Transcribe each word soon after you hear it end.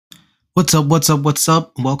What's up? What's up? What's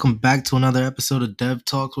up? Welcome back to another episode of Dev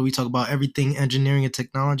Talks, where we talk about everything engineering and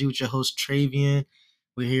technology with your host Travian.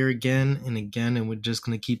 We're here again, and we're just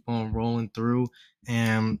gonna keep on rolling through.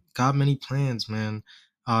 And got many plans, man.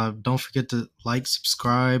 Don't forget to like,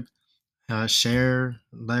 subscribe, share,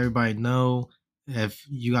 let everybody know if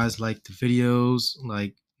you guys like the videos.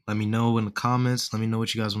 Like, let me know in the comments. Let me know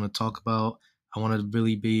what you guys want to talk about. I want to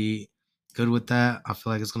really be good with that. I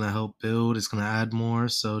feel like it's gonna help build. It's gonna add more.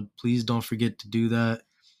 So please don't forget to do that.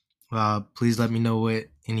 Please let me know what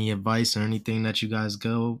any advice or anything that you guys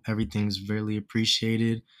go. Everything's really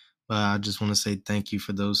appreciated. But I just want to say thank you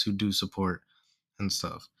for those who do support and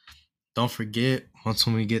stuff. Don't forget, once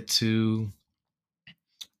when we get to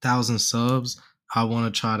 1,000 subs, I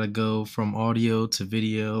want to try to go from audio to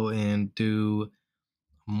video and do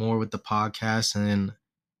more with the podcast and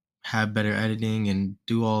have better editing and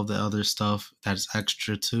do all the other stuff that's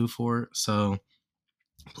extra too for it. So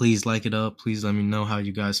please like it up. Please let me know how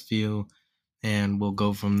you guys feel and we'll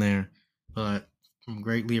go from there. But I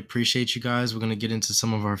greatly appreciate you guys. We're going to get into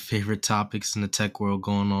some of our favorite topics in the tech world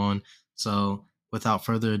going on. So without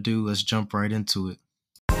further ado, let's jump right into it.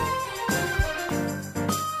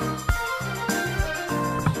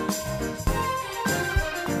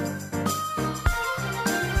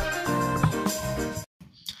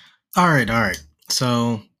 All right.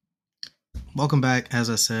 So welcome back. Hope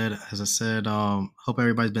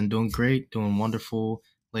everybody's been doing great, doing wonderful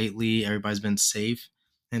lately. Everybody's been safe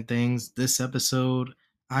and things. This episode,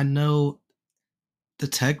 I know the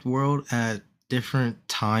tech world at different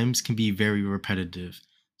times can be very repetitive.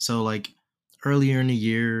 So like earlier in the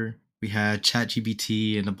year, we had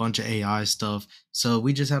ChatGPT and a bunch of AI stuff. So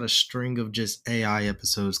we just had a string of just AI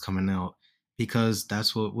episodes coming out because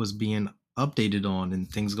that's what was being updated on and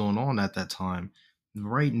things going on at that time.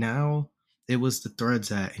 Right now, it was the threads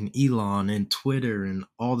at and Elon and Twitter and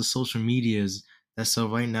all the social medias. That's so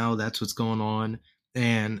right now that's what's going on.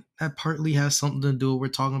 And that partly has something to do with what we're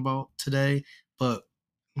talking about today. But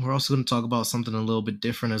we're also going to talk about something a little bit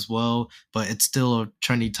different as well, but it's still a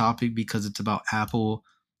trendy topic because it's about Apple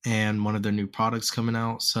and one of their new products coming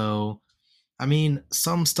out. So, I mean,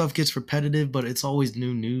 some stuff gets repetitive, but it's always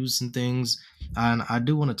new news and things. And I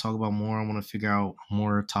do want to talk about more. I want to figure out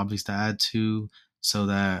more topics to add to so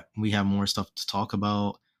that we have more stuff to talk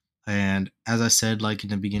about. And as I said, like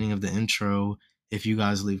in the beginning of the intro, if you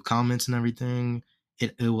guys leave comments and everything,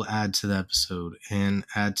 it will add to the episode and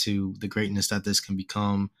add to the greatness that this can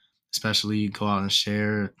become. Especially go out and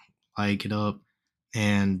share, like it up,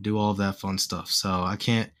 and do all of that fun stuff. So I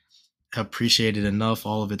can't appreciate it enough.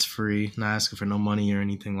 All of it's free, not asking for no money or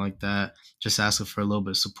anything like that. Just asking for a little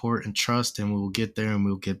bit of support and trust, and we will get there and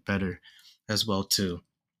we'll get better as well too.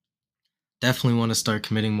 Definitely want to start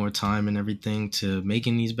committing more time and everything to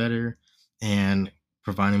making these better and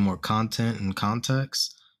providing more content and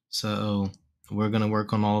context. So we're gonna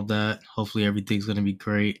work on all of that. Hopefully everything's gonna be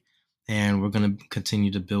great, and we're gonna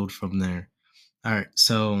continue to build from there. All right,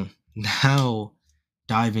 so now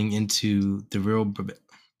diving into the real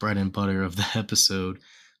bread and butter of the episode.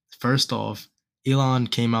 First off, Elon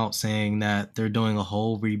came out saying that they're doing a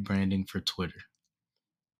whole rebranding for Twitter.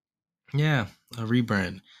 Yeah, a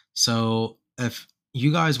rebrand. So if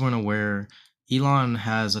you guys weren't aware, Elon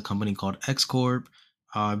has a company called X Corp.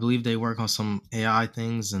 I believe they work on some AI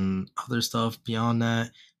things and other stuff beyond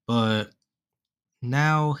that. But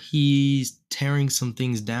now he's tearing some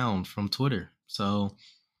things down from Twitter. So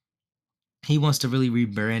he wants to really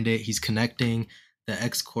rebrand it. He's connecting the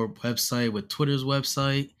X Corp website with Twitter's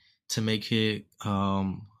website to make it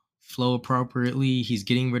flow appropriately. He's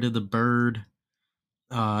getting rid of the bird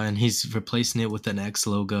and he's replacing it with an X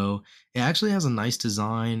logo. It actually has a nice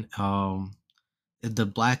design. The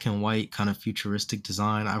black and white kind of futuristic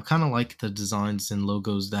design. I kind of like the designs and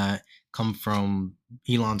logos that come from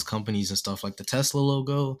Elon's companies and stuff. Like the Tesla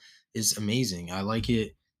logo is amazing. I like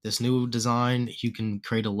it. This new design, you can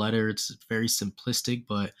create a letter. It's very simplistic,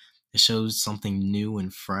 but it shows something new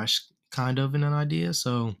and fresh, kind of in an idea.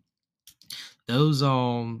 So those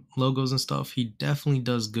logos and stuff, he definitely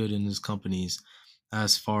does good in his companies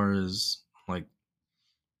as far as like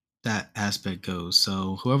that aspect goes.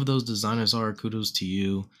 So whoever those designers are, kudos to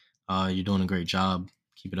you. You're doing a great job.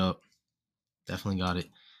 Keep it up. Definitely got it.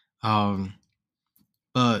 Um,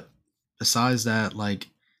 but besides that, like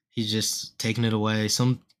he's just taking it away.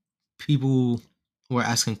 Some people were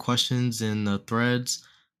asking questions in the threads,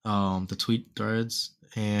 the tweet threads,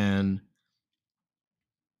 and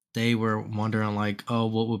they were wondering like, oh,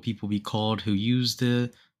 what would people be called who use the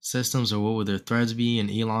systems, or what would their threads be?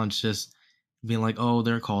 And Elon's just being like, oh,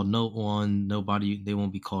 they're called Note One. Nobody, they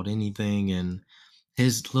won't be called anything, and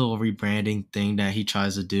his little rebranding thing that he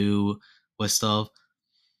tries to do with stuff,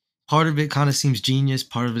 part of it kind of seems genius,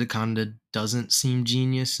 part of it kind of doesn't seem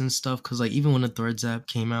genius and stuff. Because like even when the Threads app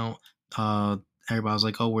came out, uh, everybody was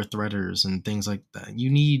like, "Oh, we're threaders" and things like that. You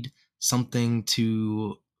need something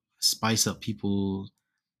to spice up people's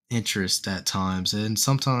interest at times, and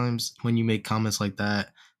sometimes when you make comments like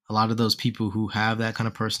that, a lot of those people who have that kind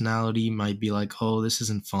of personality might be like, "Oh, this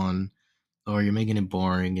isn't fun," or "You're making it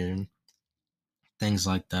boring," and things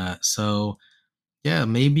like that. So yeah,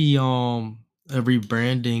 maybe a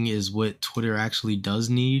rebranding is what Twitter actually does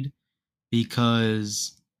need,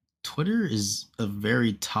 because Twitter is a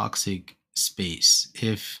very toxic space.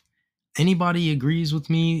 If anybody agrees with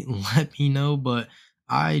me, let me know, but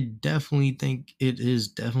I definitely think it is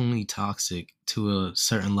definitely toxic to a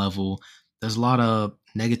certain level. There's a lot of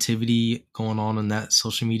negativity going on in that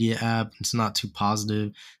social media app. It's not too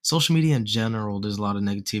positive. Social media in general, there's a lot of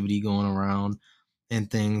negativity going around and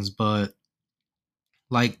things, but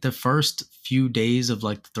like the first few days of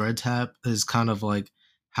like the Threads app is kind of like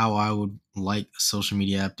how I would like a social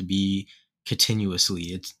media app to be continuously.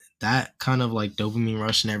 It's that kind of like dopamine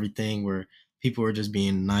rush and everything where people are just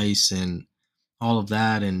being nice and all of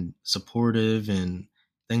that and supportive and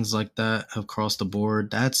things like that across the board.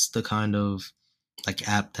 That's the kind of like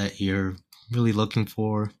app that you're really looking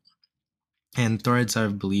for. And Threads, I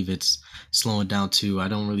believe it's slowing down too. I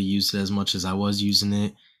don't really use it as much as I was using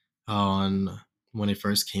it on when it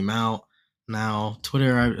first came out. Now,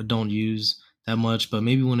 Twitter I don't use that much, but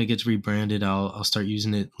maybe when it gets rebranded, I'll start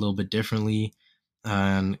using it a little bit differently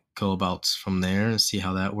and go about from there and see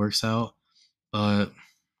how that works out. But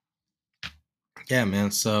yeah,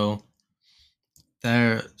 man.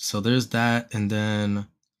 There's that, and then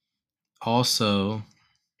also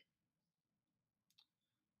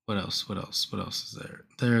what else? What else? What else is there?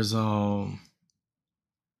 There's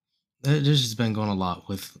just been going a lot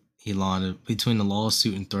with Elon between the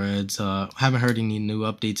lawsuit and Threads. Haven't heard any new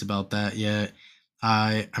updates about that yet.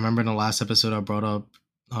 I remember in the last episode I brought up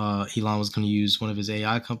Elon was going to use one of his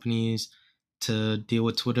AI companies to deal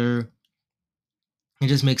with Twitter. It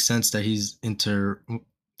just makes sense that he's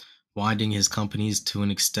interwinding his companies to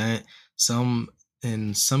an extent. Some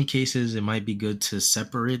in some cases it might be good to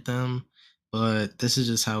separate them, but this is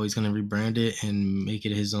just how he's going to rebrand it and make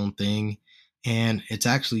it his own thing. And it's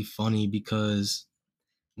actually funny because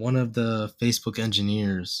one of the Facebook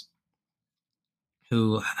engineers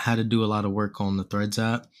who had to do a lot of work on the Threads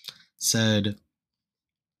app said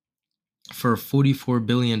for $44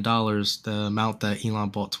 billion, the amount that Elon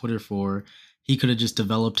bought Twitter for, he could have just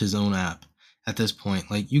developed his own app at this point.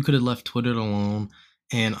 Like you could have left Twitter alone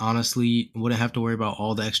and honestly wouldn't have to worry about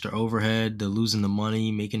all the extra overhead, the losing the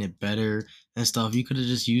money, making it better and stuff. You could have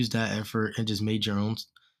just used that effort and just made your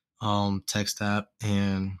own text app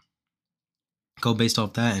and go based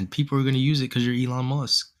off that, and people are going to use it because you're Elon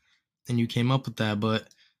Musk and you came up with that. But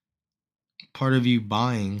part of you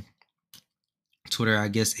buying Twitter, I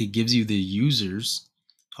guess it gives you the users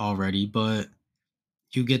already, but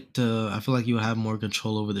you get to, I feel like you have more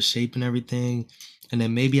control over the shape and everything. And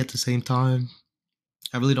then maybe at the same time,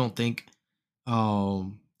 I really don't think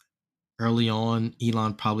um early on,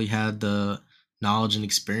 Elon probably had the knowledge and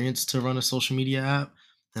experience to run a social media app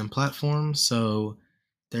and platform. So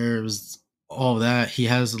there's all that. He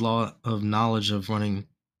has a lot of knowledge of running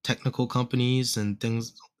technical companies and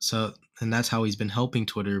things. So, and that's how he's been helping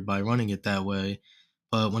Twitter by running it that way.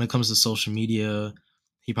 But when it comes to social media,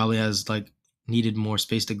 he probably has like needed more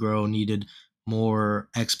space to grow, needed more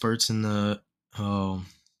experts um,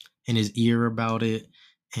 in his ear about it,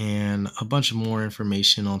 and a bunch of more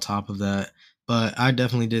information on top of that. But I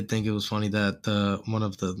definitely did think it was funny that one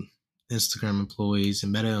of the Instagram employees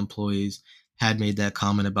and Meta employees had made that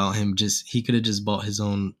comment about him. Just he could have just bought his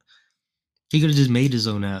own. He could have just made his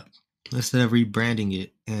own app instead of rebranding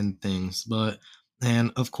it and things. But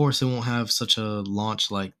and of course it won't have such a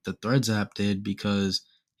launch like the Threads app did because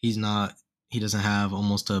he's not. He doesn't have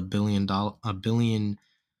almost a billion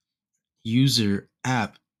user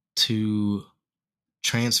app to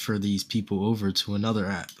transfer these people over to another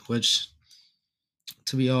app, which,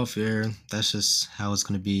 to be all fair, that's just how it's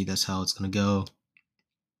going to be. That's how it's going to go.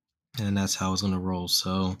 And that's how it's going to roll.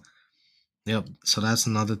 So, yep. So, that's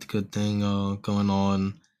another good thing going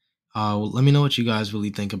on. Well, let me know what you guys really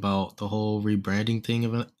think about the whole rebranding thing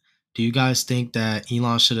of it. Do you guys think that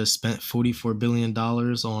Elon should have spent $44 billion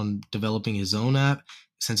on developing his own app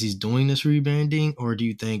since he's doing this rebranding? Or do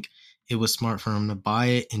you think it was smart for him to buy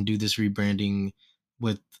it and do this rebranding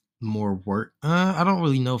with more work? I don't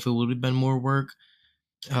really know if it would have been more work,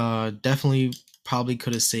 Definitely probably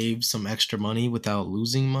could have saved some extra money without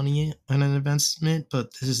losing money on an investment,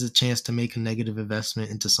 but this is a chance to make a negative investment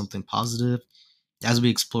into something positive. As we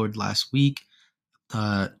explored last week,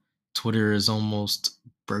 uh, Twitter is almost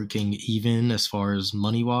breaking even as far as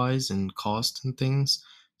money wise and cost and things.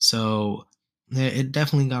 So yeah, it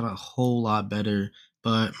definitely got a whole lot better.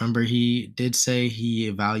 But remember, he did say he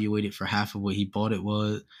evaluated for half of what he bought it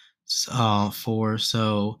was for.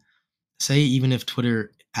 So say even if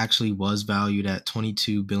Twitter actually was valued at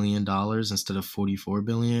 $22 billion instead of 44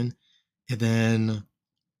 billion, and then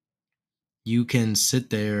you can sit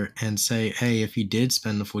there and say, hey, if he did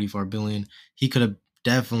spend the 44 billion, he could have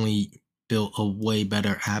definitely built a way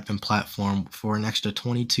better app and platform for an extra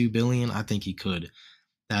 22 billion. I think he could.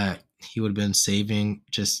 That he would have been saving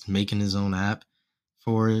just making his own app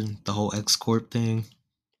for the whole X Corp thing.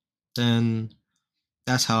 Then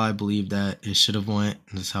that's how I believe that it should have went.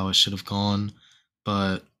 And that's how it should have gone.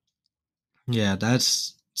 But yeah,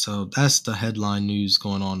 that's the headline news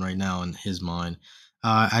going on right now in his mind.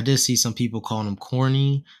 I did see some people calling him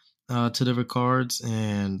corny to the regards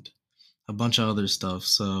and a bunch of other stuff.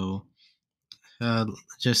 So, uh,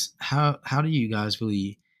 just how do you guys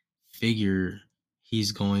really figure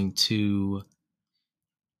he's going to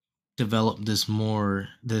develop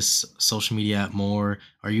this social media app more?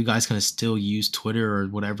 Are you guys going to still use Twitter or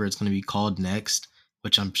whatever it's going to be called next?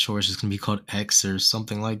 Which I'm sure is just going to be called X or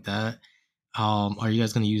something like that. Are you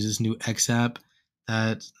guys going to use this new X app?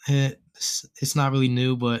 That it's not really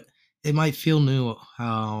new, but it might feel new.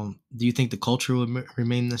 Do you think the culture will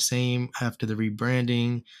remain the same after the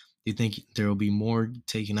rebranding? Do you think there will be more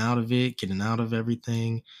taken out of it, getting out of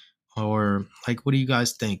everything, or like what do you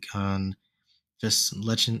guys think? Just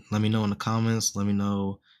let me know in the comments. Let me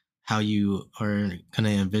know how you are gonna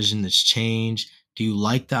envision this change. Do you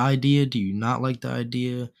like the idea? Do you not like the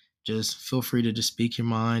idea? Just feel free to just speak your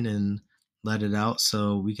mind and let it out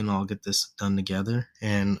so we can all get this done together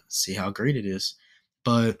and see how great it is.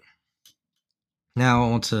 But now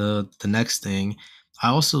on to the next thing. I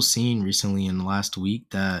also seen recently in the last week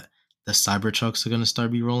that the Cybertrucks are gonna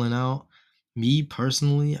start be rolling out. Me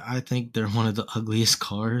personally, I think they're one of the ugliest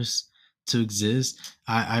cars to exist.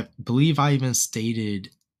 I believe I even stated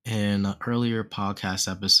in an earlier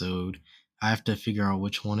podcast episode, I have to figure out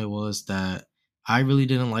which one it was, that I really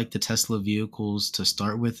didn't like the Tesla vehicles to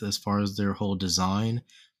start with as far as their whole design.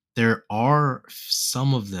 There are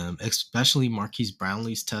some of them, especially Marquise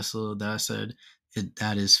Brownlee's Tesla that I said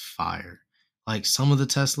that is fire. Like some of the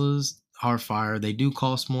Teslas are fire. They do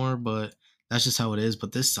cost more, but that's just how it is.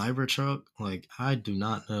 But this Cybertruck, like I do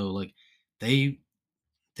not know. Like they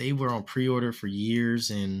they were on pre-order for years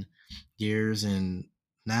and years, and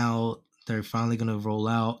now they're finally gonna roll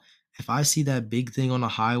out. If I see that big thing on the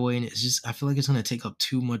highway and it's just, I feel like it's gonna take up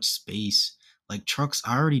too much space. Like trucks,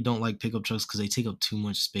 I already don't like pickup trucks because they take up too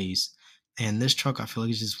much space. And this truck, I feel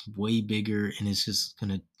like it's just way bigger and it's just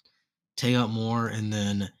gonna take up more. And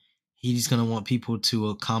then he's gonna want people to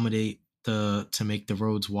accommodate to make the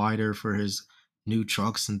roads wider for his new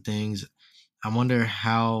trucks and things. I wonder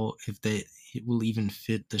how if they it will even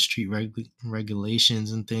fit the street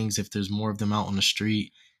regulations and things if there's more of them out on the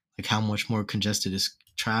street, like how much more congested is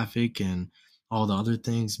traffic and all the other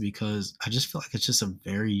things. Because I just feel like it's just a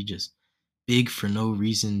very just big for no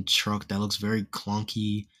reason truck that looks very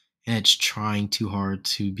clunky and it's trying too hard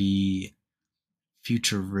to be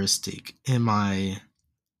futuristic. In my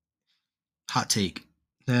hot take,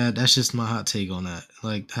 that's just my hot take on that.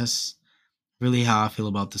 Like that's really how I feel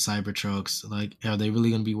about the Cybertrucks. Like, are they really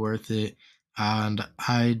going to be worth it? And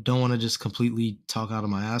I don't want to just completely talk out of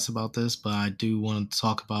my ass about this, but I do want to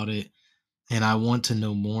talk about it and I want to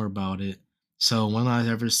know more about it. So when I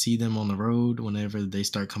ever see them on the road, whenever they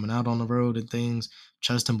start coming out on the road and things,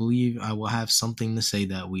 trust and believe I will have something to say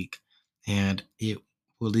that week. And it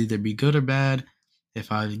will either be good or bad.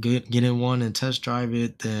 If I get in one and test drive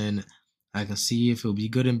it, then I can see if it'll be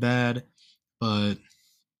good and bad. But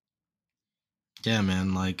yeah,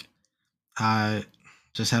 man, like I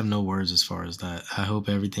just have no words as far as that. I hope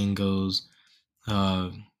everything goes uh,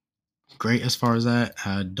 great as far as that.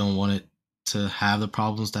 I don't want it to have the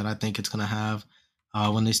problems that I think it's gonna have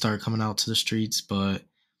when they start coming out to the streets. But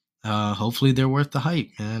hopefully they're worth the hype,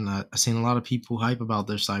 man. I've seen a lot of people hype about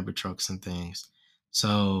their Cybertrucks and things.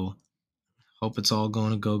 So hope it's all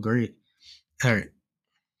going to go great. All right,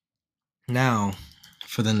 now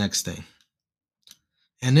for the next thing.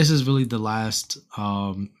 And this is really the last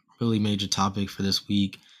really major topic for this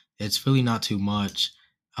week. It's really not too much.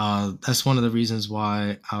 That's one of the reasons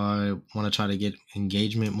why I want to try to get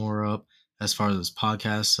engagement more up as far as this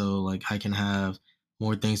podcast, so like I can have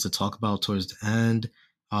more things to talk about towards the end.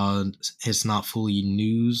 It's not fully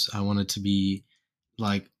news. I want it to be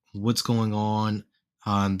like what's going on,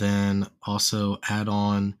 and then also add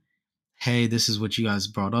on, hey, this is what you guys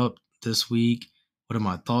brought up this week. What are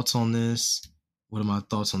my thoughts on this? What are my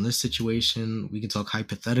thoughts on this situation? We can talk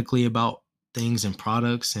hypothetically about things and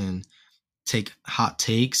products and take hot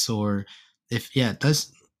takes. Or if, yeah,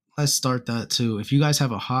 let's start that too. If you guys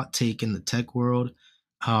have a hot take in the tech world,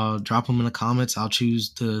 drop them in the comments. I'll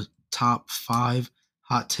choose the top 5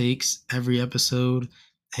 hot takes every episode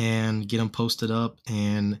and get them posted up,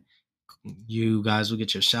 and you guys will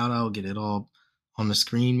get your shout out, get it all on the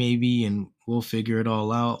screen maybe, and we'll figure it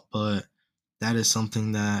all out. But that is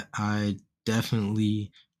something that I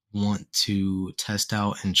definitely want to test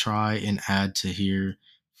out and try and add to here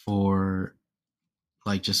for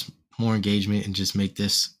like just more engagement and just make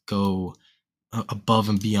this go above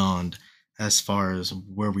and beyond as far as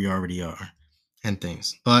where we already are and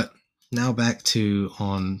things. But now back to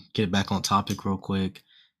on get back on topic real quick.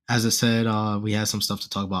 As I said, we had some stuff to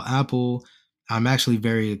talk about Apple. I'm actually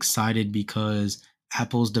very excited because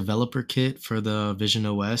Apple's developer kit for the Vision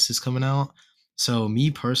OS is coming out. So me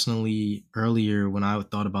personally, earlier when I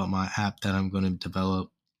thought about my app that I'm going to develop,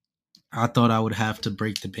 I thought I would have to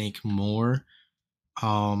break the bank more.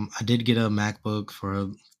 I did get a MacBook for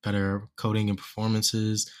better coding and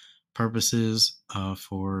performances purposes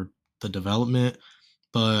for the development,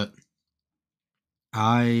 but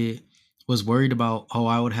I was worried about, oh,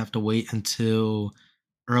 I would have to wait until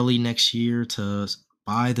early next year to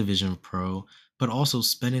buy the Vision Pro, but also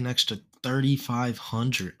spend an extra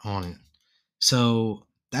 3,500 on it. So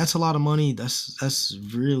that's a lot of money. That's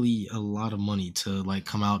really a lot of money to like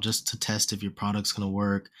come out just to test if your product's gonna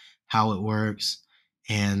work, how it works,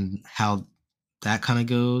 and how that kind of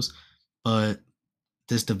goes. But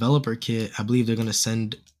this developer kit, I believe they're going to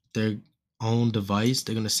send their own device.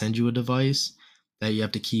 They're going to send you a device that you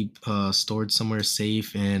have to keep stored somewhere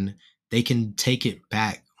safe, and they can take it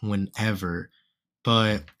back whenever.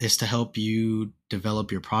 But it's to help you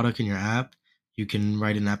develop your product and your app. You can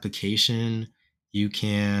write an application. You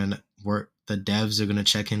can work. The devs are going to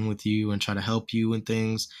check in with you and try to help you and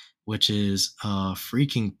things, which is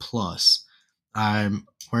freaking plus. I'm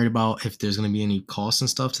worried about if there's going to be any costs and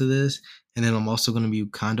stuff to this. And then I'm also going to be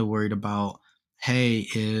kind of worried about, hey,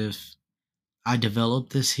 if I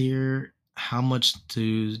develop this here, how much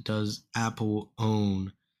does Apple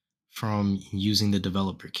own from using the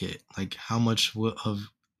developer kit? Like, how much of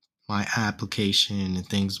my application and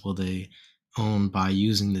things will they own by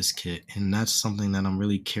using this kit? And that's something that I'm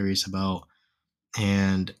really curious about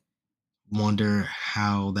and wonder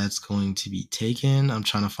how that's going to be taken. I'm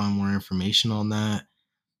trying to find more information on that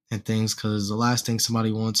and things, because the last thing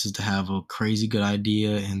somebody wants is to have a crazy good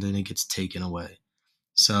idea and then it gets taken away.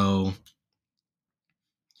 So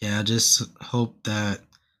yeah, I just hope that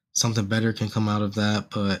something better can come out of that.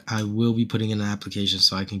 But I will be putting in an application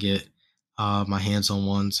so I can get my hands on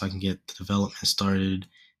one, so I can get the development started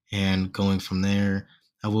and going from there.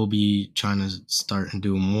 I will be trying to start and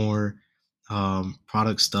do more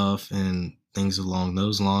product stuff and things along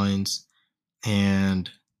those lines, and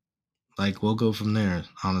like we'll go from there,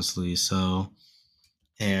 honestly. So,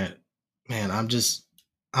 and man, I'm just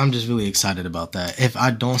really excited about that. If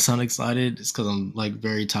I don't sound excited, it's because I'm like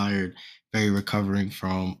very tired, very recovering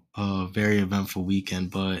from a very eventful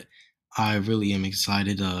weekend. But I really am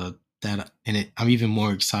excited that, and I'm even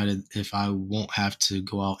more excited if I won't have to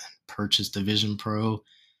go out and purchase the Vision Pro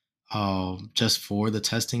just for the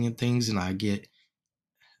testing and things, and I get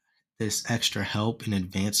this extra help and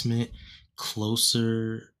advancement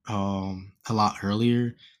closer a lot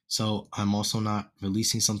earlier. So I'm also not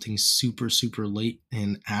releasing something super late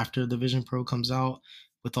and after the Vision Pro comes out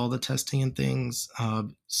with all the testing and things.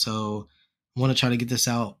 So I want to try to get this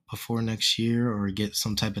out before next year, or get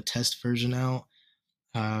some type of test version out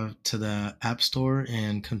to the App Store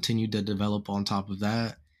and continue to develop on top of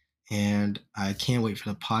that. And I can't wait for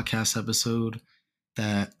the podcast episode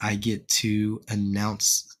that I get to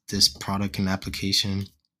announce this product and application,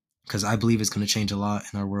 because I believe it's going to change a lot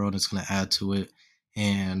in our world. It's going to add to it,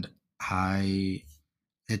 and I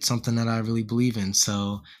it's something that I really believe in.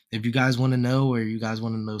 So if you guys want to know, or you guys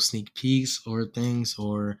want to know sneak peeks or things,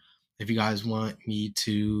 or if you guys want me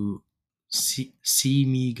to see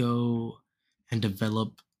me go and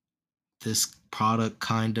develop this product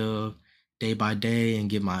kind of day by day and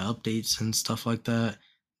get my updates and stuff like that,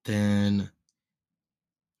 then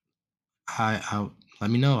I let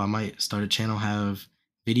me know. I might start a channel, have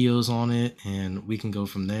videos on it, and we can go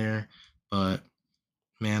from there. But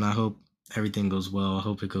man, I hope everything goes well. I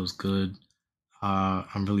hope it goes good.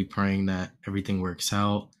 I'm really praying that everything works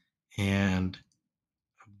out and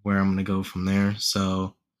where I'm gonna go from there.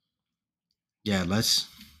 So yeah, let's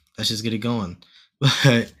just get it going.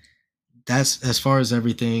 But that's as far as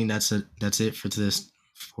everything. That's it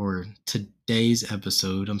for today's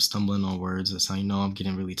episode. I'm stumbling on words. That's how you know I'm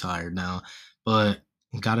getting really tired now. But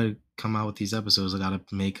gotta come out with these episodes. I gotta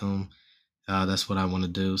make them. That's what I want to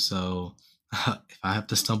do. So if I have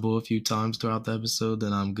to stumble a few times throughout the episode,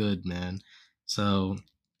 then I'm good, man. So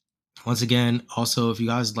once again, also, if you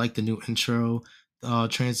guys like the new intro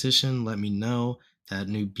transition, let me know. That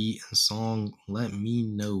new beat and song, let me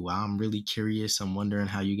know. I'm really curious. I'm wondering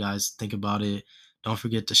how you guys think about it. Don't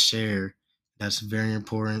forget to share. That's very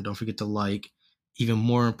important. Don't forget to like. Even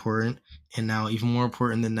more important. And now, even more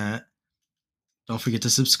important than that, don't forget to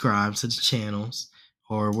subscribe to the channels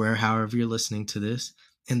or where, however, you're listening to this.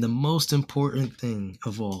 And the most important thing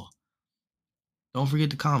of all, don't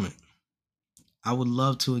forget to comment. I would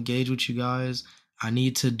love to engage with you guys. I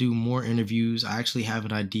need to do more interviews. I actually have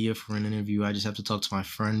an idea for an interview. I just have to talk to my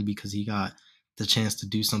friend because he got the chance to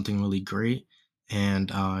do something really great.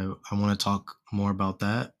 And I want to talk more about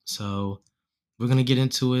that. So we're going to get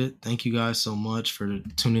into it. Thank you guys so much for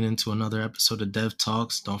tuning into another episode of Dev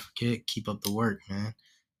Talks. Don't forget, keep up the work, man.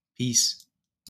 Peace.